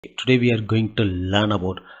Today we are going to learn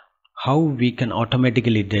about how we can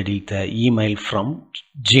automatically delete the email from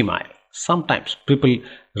Gmail. Sometimes people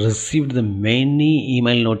receive the many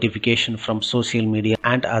email notification from social media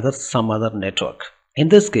and some other network. In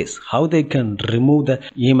this case, how they can remove the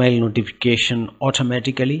email notification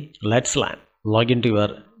automatically? Let's learn. Log into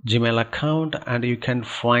your Gmail account and you can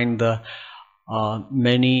find the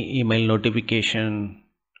many email notification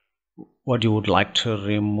what you would like to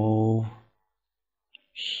remove.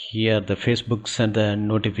 Here the Facebook sent the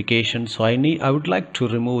notification, so I would like to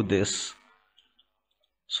remove this,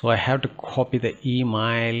 so I have to copy the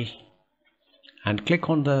email and click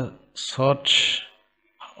on the search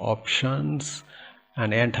options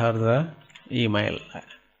and enter the email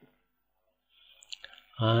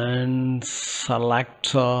and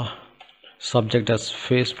select subject as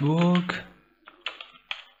Facebook,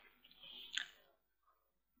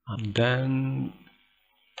 and then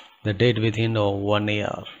the date within 1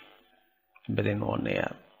 year. Within 1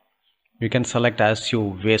 year, you can select as you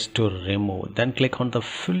wish to remove. Then click on the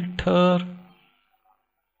filter,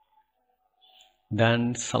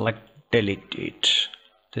 then select delete it.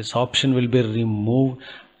 This option will be remove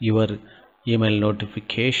your email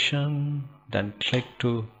notification. Then click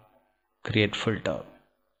to create filter.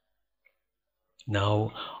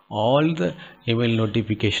 Now all the email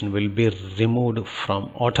notification will be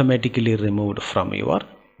automatically removed from your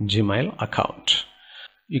Gmail account.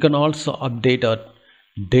 You can also update or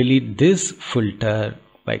delete this filter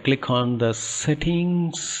by click on the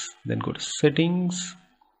settings, then go to settings,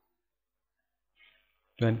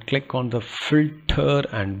 then click on the filter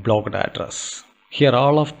and blocked address. Here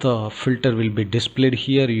all of the filter will be displayed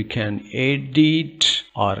here. You can edit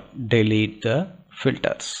or delete the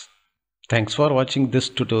filters. Thanks for watching this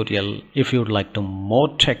tutorial. If you would like to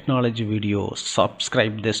more technology videos,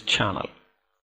 subscribe this channel.